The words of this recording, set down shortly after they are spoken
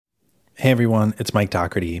Hey everyone, it's Mike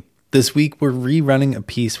Doherty. This week we're rerunning a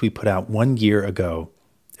piece we put out 1 year ago.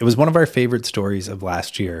 It was one of our favorite stories of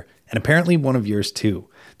last year, and apparently one of yours too.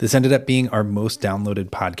 This ended up being our most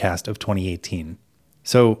downloaded podcast of 2018.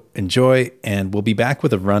 So enjoy, and we'll be back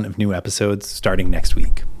with a run of new episodes starting next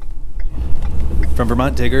week. From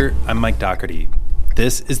Vermont Digger, I'm Mike Doherty.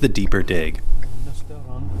 This is the Deeper Dig.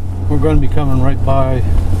 We're going to be coming right by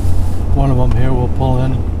one of them here. We'll pull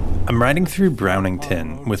in. I'm riding through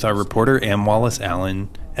Brownington with our reporter Wallace Allen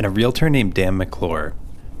and a realtor named Dan McClure.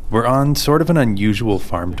 We're on sort of an unusual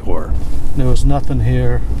farm tour. There was nothing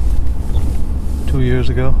here 2 years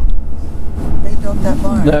ago. They built that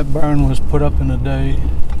barn. That barn was put up in a day.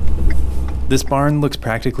 This barn looks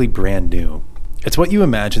practically brand new. It's what you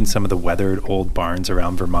imagine some of the weathered old barns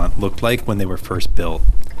around Vermont looked like when they were first built.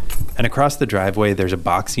 And across the driveway, there's a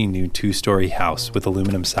boxy new 2-story house with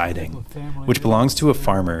aluminum siding, which belongs to a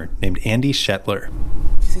farmer named Andy Shetler. Do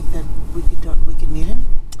you think that we could meet him?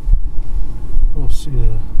 We'll see.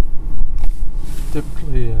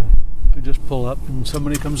 Typically, I just pull up and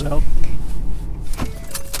somebody comes out.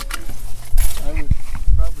 I would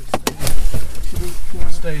probably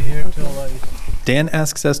stay here till I... Dan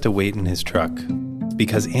asks us to wait in his truck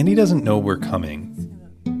because Andy doesn't know we're coming.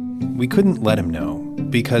 We couldn't let him know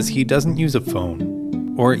because he doesn't use a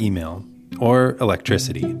phone or email or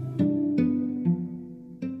electricity.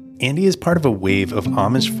 Andy is part of a wave of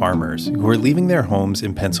Amish farmers who are leaving their homes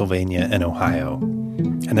in Pennsylvania and Ohio,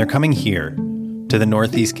 and they're coming here to the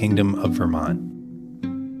Northeast Kingdom of Vermont.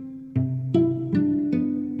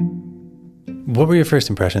 What were your first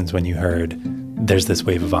impressions when you heard there's this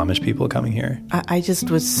wave of Amish people coming here? I just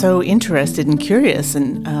was so interested and curious.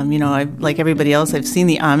 And, like everybody else, I've seen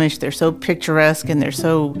the Amish. They're so picturesque and they're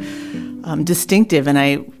so distinctive. And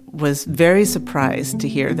I was very surprised to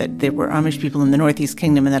hear that there were Amish people in the Northeast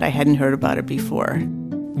Kingdom and that I hadn't heard about it before.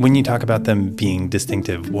 When you talk about them being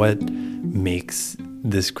distinctive, what makes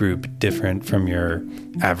this group different from your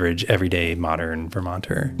average, everyday, modern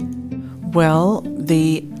Vermonter? Well,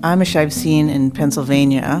 the Amish I've seen in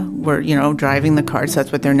Pennsylvania were, driving the carts. That's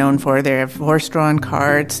what they're known for. They have horse-drawn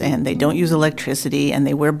carts, and they don't use electricity, and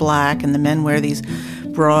they wear black, and the men wear these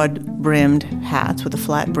broad-brimmed hats with a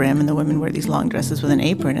flat brim, and the women wear these long dresses with an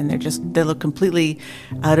apron, and they look completely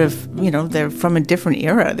out of, they're from a different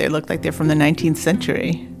era. They look like they're from the 19th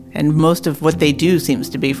century, and most of what they do seems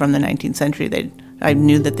to be from the 19th century. I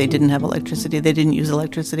knew that they didn't have electricity. They didn't use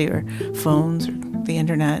electricity or phones or the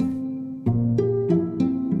internet.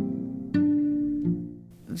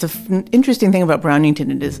 The interesting thing about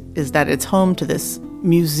Brownington is that it's home to this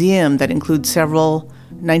museum that includes several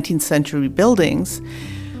 19th century buildings.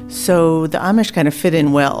 So the Amish kind of fit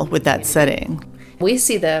in well with that setting. We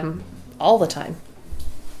see them all the time.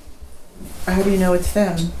 How do you know it's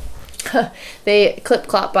them? They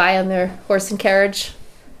clip-clop by on their horse and carriage.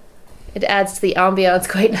 It adds to the ambiance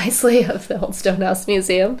quite nicely of the old Stonehouse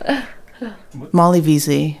Museum. Molly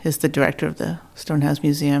Veysey is the director of the Stonehouse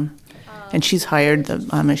Museum. And she's hired the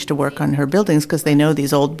Amish to work on her buildings because they know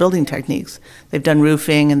these old building techniques. They've done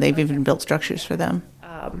roofing, and they've even built structures for them.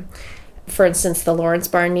 For instance, the Lawrence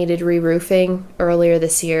barn needed re-roofing earlier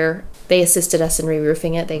this year. They assisted us in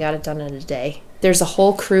re-roofing it. They got it done in a day. There's a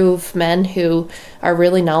whole crew of men who are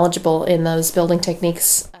really knowledgeable in those building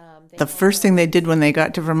techniques. The first thing they did when they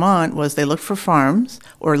got to Vermont was they looked for farms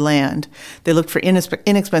or land. They looked for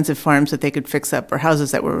inexpensive farms that they could fix up or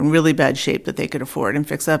houses that were in really bad shape that they could afford and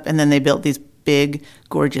fix up. And then they built these big,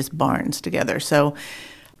 gorgeous barns together. So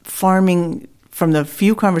farming, from the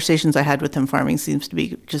few conversations I had with them, farming seems to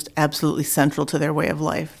be just absolutely central to their way of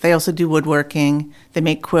life. They also do woodworking. They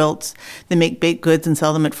make quilts. They make baked goods and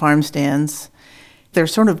sell them at farm stands. They're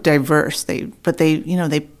sort of diverse. They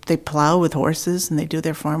plow with horses and they do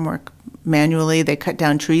their farm work manually. They cut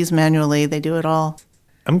down trees manually. They do it all.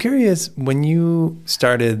 I'm curious, when you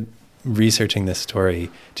started researching this story,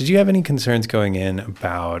 did you have any concerns going in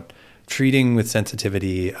about treating with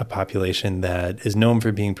sensitivity a population that is known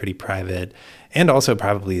for being pretty private and also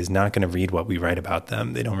probably is not going to read what we write about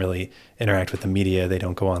them? They don't really interact with the media. They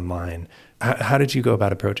don't go online. How did you go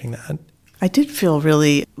about approaching that? I did feel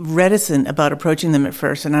really reticent about approaching them at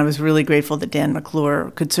first, and I was really grateful that Dan McClure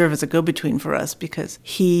could serve as a go-between for us because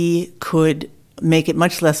he could make it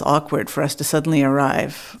much less awkward for us to suddenly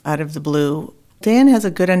arrive out of the blue. Dan has a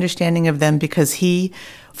good understanding of them because he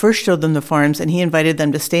first showed them the farms, and he invited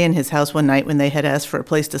them to stay in his house one night when they had asked for a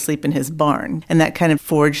place to sleep in his barn, and that kind of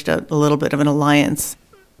forged a little bit of an alliance.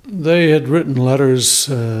 They had written letters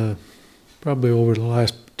probably over the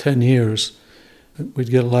last 10 years.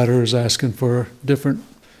 We'd get letters asking for different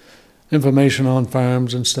information on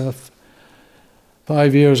farms and stuff.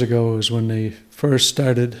 5 years ago is when they first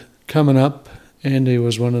started coming up. Andy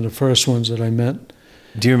was one of the first ones that I met.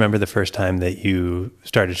 Do you remember the first time that you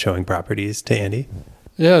started showing properties to Andy?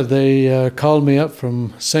 Yeah, they called me up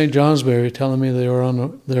from St. Johnsbury telling me they were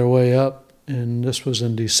on their way up, and this was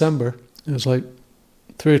in December. It was like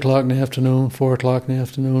 3 o'clock in the afternoon, 4 o'clock in the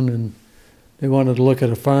afternoon, and they wanted to look at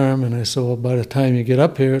a farm, and I said, well, by the time you get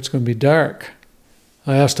up here, it's going to be dark.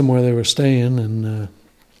 I asked them where they were staying, and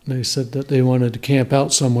they said that they wanted to camp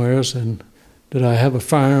out somewhere, and did I have a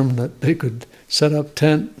farm that they could set up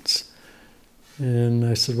tents? And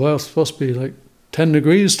I said, well, it's supposed to be like 10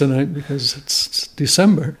 degrees tonight because it's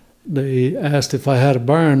December. They asked if I had a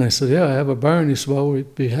barn. I said, yeah, I have a barn. He said, well,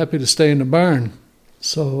 we'd be happy to stay in the barn.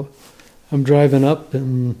 So I'm driving up,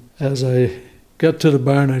 and as I got to the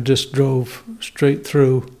barn, I just drove straight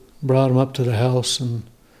through, brought them up to the house, and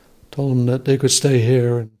told them that they could stay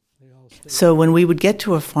here. And so when we would get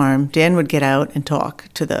to a farm, Dan would get out and talk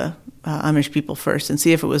to the Amish people first and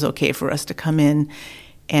see if it was okay for us to come in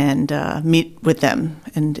and meet with them.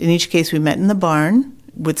 And in each case, we met in the barn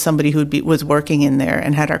with somebody who was working in there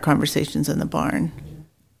and had our conversations in the barn.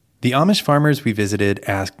 The Amish farmers we visited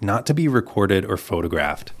asked not to be recorded or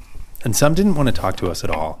photographed, and some didn't want to talk to us at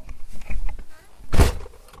all.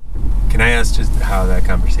 Can I ask just how that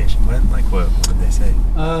conversation went? Like, what did they say?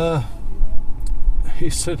 He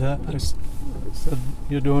said, I said,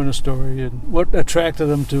 you're doing a story, and what attracted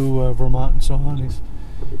him to Vermont and so on. He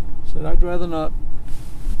said, I'd rather not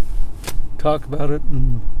talk about it,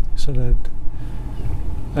 and he said,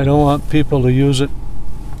 I don't want people to use it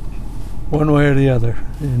one way or the other.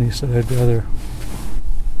 And he said, I'd rather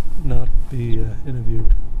not be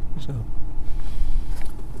interviewed. So,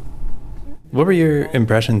 what were your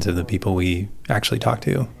impressions of the people we actually talked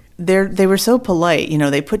to? They were so polite. You know,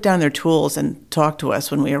 they put down their tools and talked to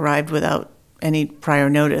us when we arrived without any prior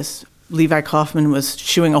notice. Levi Kaufman was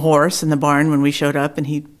shoeing a horse in the barn when we showed up, and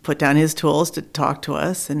he put down his tools to talk to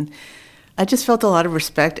us. And I just felt a lot of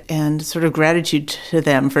respect and sort of gratitude to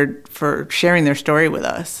them for sharing their story with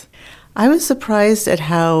us. I was surprised at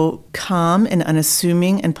how calm and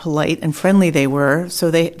unassuming and polite and friendly they were.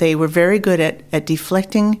 So they were very good at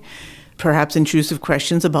deflecting perhaps intrusive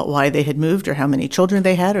questions about why they had moved or how many children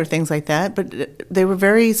they had or things like that. But they were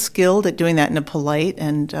very skilled at doing that in a polite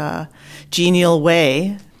and genial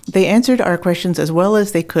way. They answered our questions as well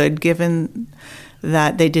as they could, given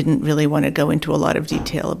that they didn't really want to go into a lot of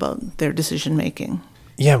detail about their decision-making.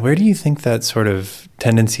 Yeah, where do you think that sort of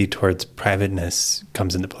tendency towards privateness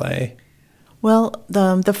comes into play? Well,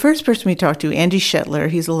 the first person we talked to, Andy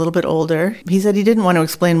Shetler, he's a little bit older. He said he didn't want to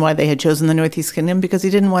explain why they had chosen the Northeast Kingdom because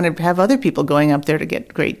he didn't want to have other people going up there to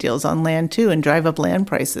get great deals on land, too, and drive up land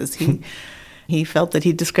prices. He felt that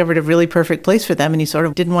he discovered a really perfect place for them, and he sort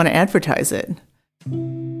of didn't want to advertise it.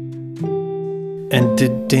 And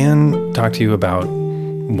did Dan talk to you about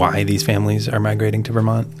why these families are migrating to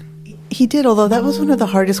Vermont? He did, although that was one of the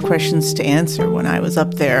hardest questions to answer when I was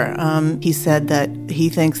up there. He said that he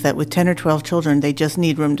thinks that with 10 or 12 children, they just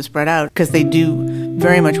need room to spread out because they do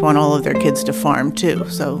very much want all of their kids to farm, too.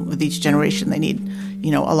 So with each generation, they need,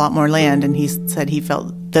 a lot more land. And he said he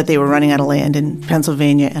felt that they were running out of land in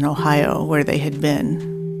Pennsylvania and Ohio, where they had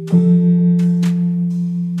been.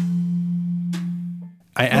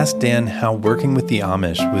 I asked Dan how working with the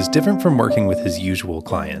Amish was different from working with his usual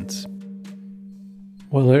clients.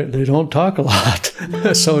 Well, they don't talk a lot,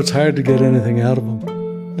 so it's hard to get anything out of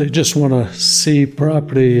them. They just want to see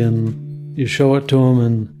property, and you show it to them,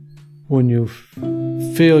 and when you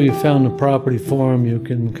feel you found the property for them, you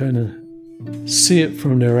can kind of see it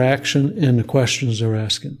from their action and the questions they're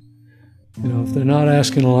asking. If they're not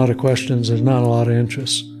asking a lot of questions, there's not a lot of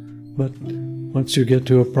interest. But once you get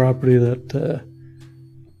to a property that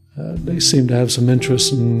they seem to have some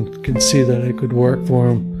interest and can see that it could work for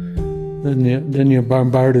them, then you're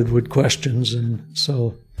bombarded with questions. And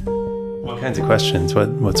so, what kinds of questions?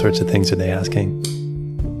 What sorts of things are they asking?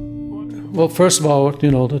 Well, first of all,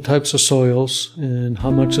 the types of soils and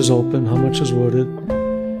how much is open, how much is wooded,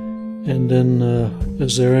 and then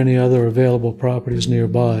is there any other available properties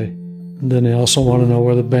nearby? And then they also want to know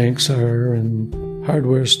where the banks are and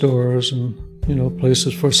hardware stores and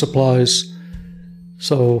places for supplies.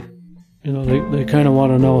 So, they kind of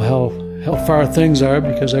want to know how far things are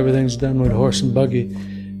because everything's done with horse and buggy,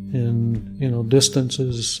 and distance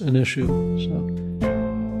is an issue. So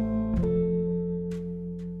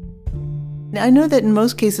I know that in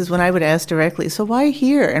most cases when I would ask directly, so why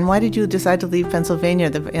here? And why did you decide to leave Pennsylvania?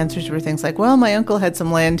 The answers were things like, well, my uncle had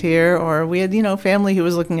some land here, or we had, family who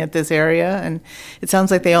was looking at this area, and it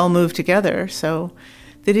sounds like they all moved together. So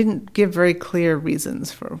they didn't give very clear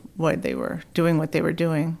reasons for why they were doing what they were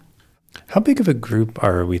doing. How big of a group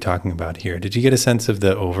are we talking about here? Did you get a sense of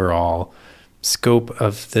the overall scope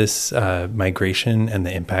of this migration and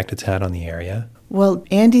the impact it's had on the area? Well,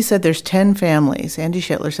 Andy said there's 10 families. Andy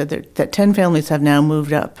Shetler said that 10 families have now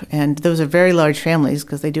moved up, and those are very large families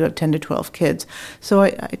because they do have 10 to 12 kids. So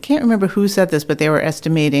I can't remember who said this, but they were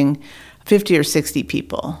estimating 50 or 60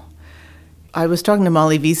 people. I was talking to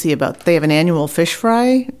Molly Veysey about, they have an annual fish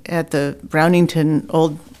fry at the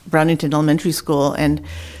old Brownington Elementary School, and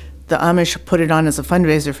the Amish put it on as a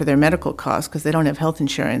fundraiser for their medical costs because they don't have health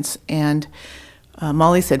insurance. And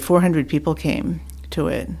Molly said 400 people came to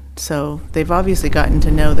it. So they've obviously gotten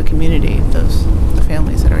to know the community, the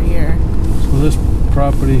families that are here. So this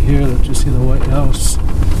property here that you see the White House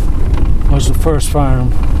was the first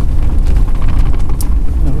farm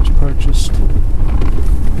that was purchased.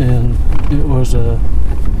 And it was a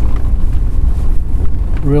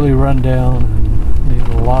really run down and needed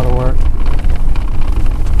a lot of work.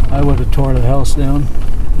 I would have tore the house down.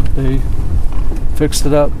 But they fixed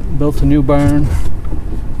it up, built a new barn,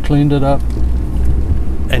 cleaned it up.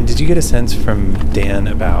 And did you get a sense from Dan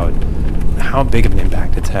about how big of an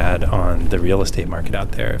impact it's had on the real estate market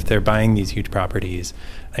out there? If they're buying these huge properties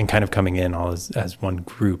and kind of coming in all as one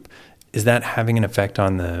group, is that having an effect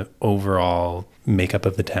on the overall makeup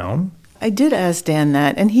of the town? I did ask Dan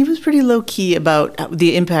that, and he was pretty low-key about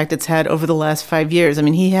the impact it's had over the last 5 years. I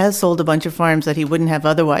mean, he has sold a bunch of farms that he wouldn't have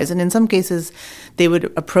otherwise, and in some cases, they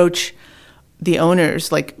would approach the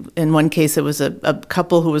owners. Like in one case, it was a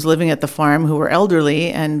couple who was living at the farm who were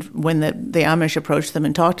elderly, and when the Amish approached them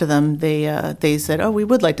and talked to them, they said, "Oh, we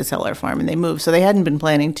would like to sell our farm," and they moved. So they hadn't been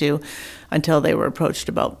planning to until they were approached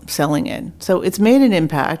about selling it. So it's made an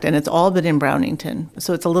impact, and it's all been in Brownington.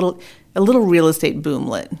 So it's a little real estate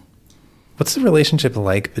boomlet. What's the relationship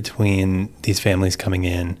like between these families coming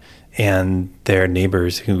in and their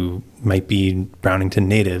neighbors who might be Brownington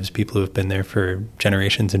natives, people who have been there for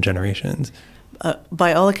generations and generations?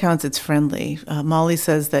 By all accounts, it's friendly. Molly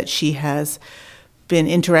says that she has been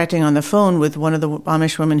interacting on the phone with one of the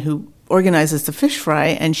Amish women who organizes the fish fry,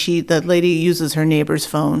 and the lady uses her neighbor's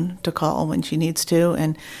phone to call when she needs to.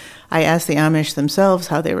 And I asked the Amish themselves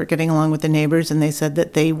how they were getting along with the neighbors, and they said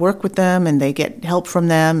that they work with them and they get help from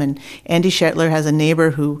them. And Andy Shetler has a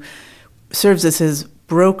neighbor who serves as his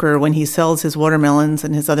broker when he sells his watermelons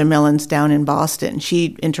and his other melons down in Boston.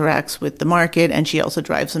 She interacts with the market, and she also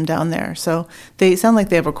drives them down there. So they sound like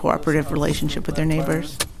they have a cooperative relationship with their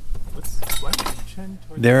neighbors.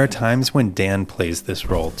 There are times when Dan plays this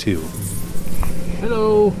role too.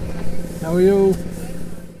 Hello, how are you?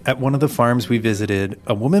 At one of the farms we visited,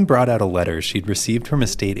 a woman brought out a letter she'd received from a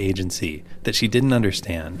state agency that she didn't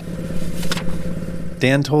understand.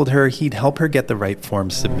 Dan told her he'd help her get the right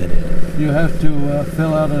forms submitted. You have to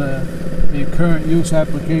fill out a current use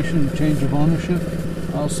application, change of ownership.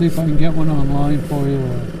 I'll see if I can get one online for you.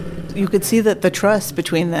 You could see that the trust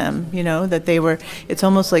between them, that they were, it's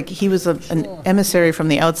almost like he was an emissary from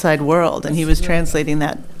the outside world, and he was translating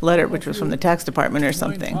that letter, which was from the tax department or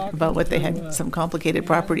something, about what they had, some complicated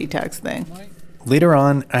property tax thing. Later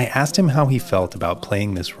on, I asked him how he felt about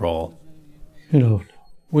playing this role.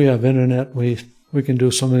 We have internet, we can do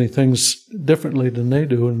so many things differently than they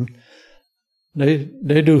do, and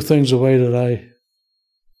they do things the way that I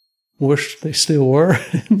wish they still were,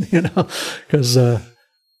 because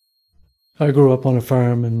I grew up on a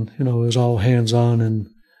farm, and it was all hands-on, and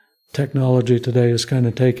technology today has kind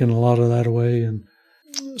of taken a lot of that away. And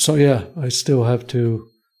so, yeah, I still have to,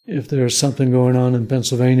 if there's something going on in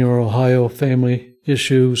Pennsylvania or Ohio, family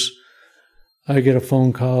issues, I get a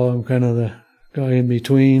phone call. I'm kind of the guy in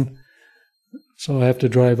between. So I have to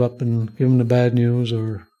drive up and give them the bad news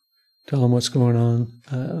or tell them what's going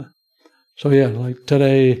on. So, yeah, like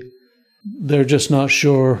today, they're just not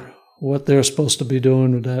sure what they're supposed to be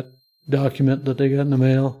doing with that document that they got in the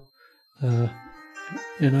mail, and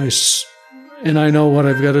I know what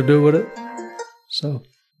I've got to do with it. So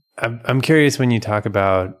I'm curious, when you talk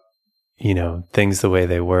about things the way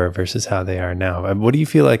they were versus how they are now, what do you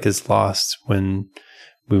feel like is lost when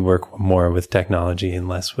we work more with technology and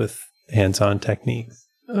less with hands-on techniques?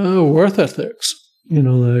 Work ethics.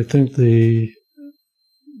 I think the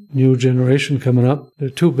new generation coming up, they're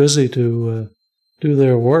too busy to do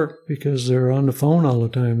their work because they're on the phone all the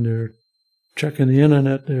time. They're checking the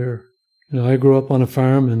internet. I grew up on a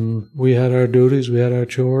farm, and we had our duties, we had our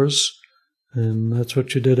chores, and that's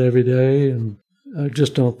what you did every day. And I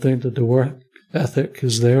just don't think that the work ethic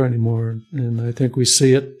is there anymore. And I think we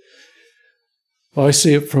see it. Well, I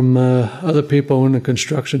see it from other people in the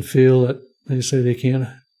construction field that they say they can't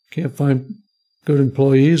find good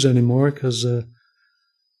employees anymore because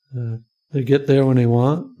they get there when they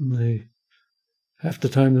want, and they half the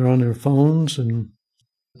time they're on their phones. And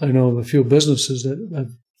I know of a few businesses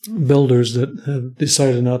builders that have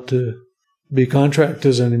decided not to be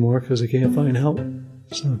contractors anymore because they can't find help.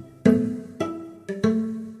 So,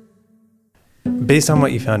 based on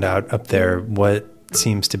what you found out up there, what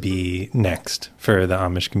seems to be next for the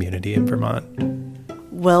Amish community in Vermont?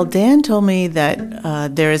 Well, Dan told me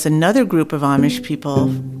that there is another group of Amish people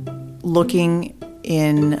looking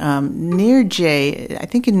in near Jay, I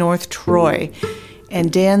think in North Troy. And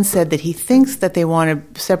Dan said that he thinks that they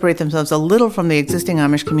want to separate themselves a little from the existing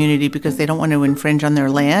Amish community because they don't want to infringe on their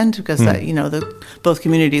land because both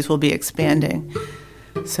communities will be expanding.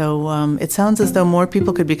 So it sounds as though more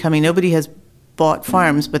people could be coming. Nobody has bought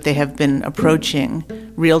farms, but they have been approaching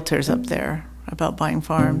realtors up there about buying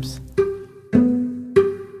farms.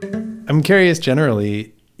 I'm curious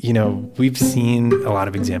generally, we've seen a lot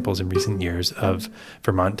of examples in recent years of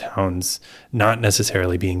Vermont towns not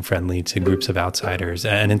necessarily being friendly to groups of outsiders,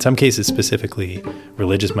 and in some cases specifically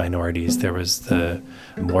religious minorities. There was the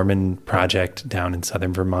Mormon Project down in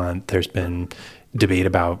southern Vermont. There's been debate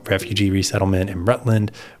about refugee resettlement in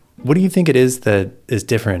Rutland. What do you think it is that is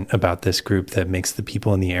different about this group that makes the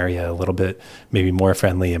people in the area a little bit maybe more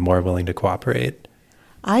friendly and more willing to cooperate?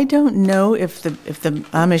 I don't know if the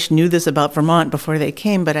Amish knew this about Vermont before they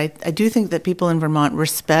came, but I do think that people in Vermont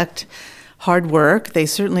respect hard work. They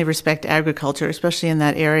certainly respect agriculture, especially in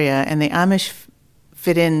that area, and the Amish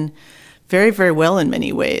fit in very, very well in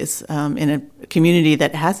many ways in a community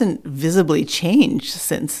that hasn't visibly changed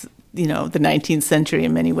since the 19th century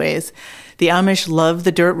in many ways. The Amish love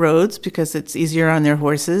the dirt roads because it's easier on their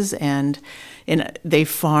horses, and they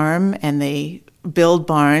farm and they build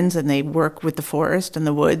barns and they work with the forest and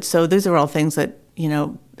the woods. So those are all things that,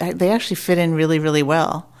 they actually fit in really, really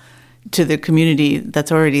well to the community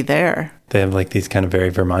that's already there. They have like these kind of very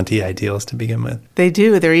Vermonty ideals to begin with. They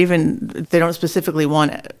do. They don't specifically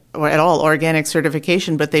want or at all organic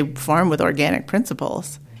certification, but they farm with organic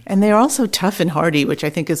principles. And they're also tough and hardy, which I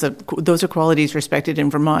think those are qualities respected in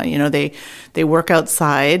Vermont. They work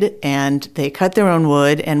outside and they cut their own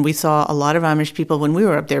wood. And we saw a lot of Amish people when we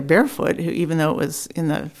were up there barefoot, who, even though it was in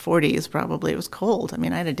the 40s, probably it was cold. I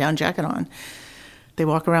mean, I had a down jacket on. They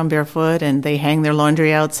walk around barefoot and they hang their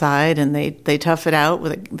laundry outside and they tough it out.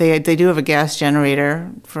 They do have a gas generator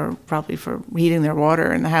probably for heating their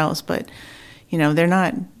water in the house, but they're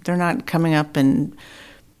not coming up and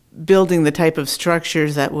building the type of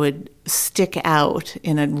structures that would stick out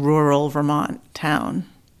in a rural Vermont town.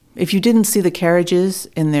 If you didn't see the carriages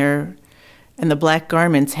and the black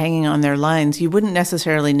garments hanging on their lines, you wouldn't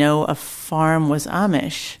necessarily know a farm was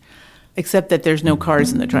Amish, except that there's no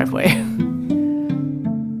cars in the driveway.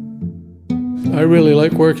 I really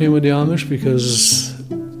like working with the Amish because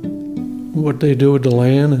what they do with the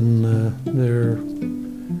land and their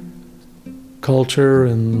culture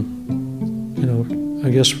and, I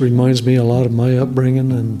guess reminds me a lot of my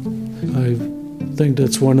upbringing, and I think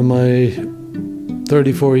that's one of my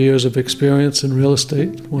 34 years of experience in real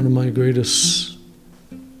estate. One of my greatest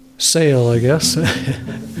sale, I guess,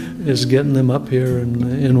 is getting them up here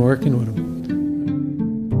and working with them.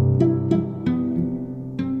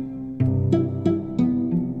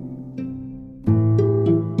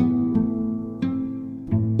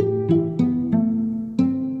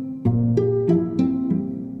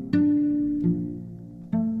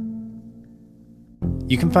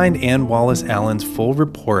 You can find Ann Wallace Allen's full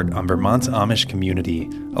report on Vermont's Amish community,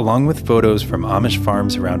 along with photos from Amish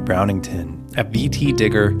farms around Brownington, at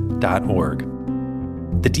VTDigger.org.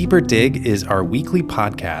 The Deeper Dig is our weekly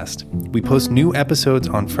podcast. We post new episodes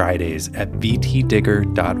on Fridays at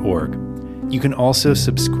VTDigger.org. You can also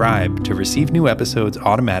subscribe to receive new episodes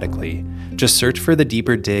automatically. Just search for The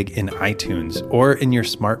Deeper Dig in iTunes or in your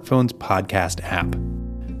smartphone's podcast app.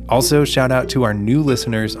 Also, shout out to our new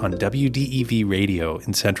listeners on WDEV Radio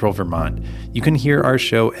in Central Vermont. You can hear our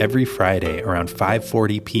show every Friday around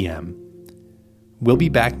 5:40 p.m. We'll be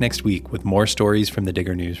back next week with more stories from the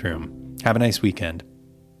Digger Newsroom. Have a nice weekend.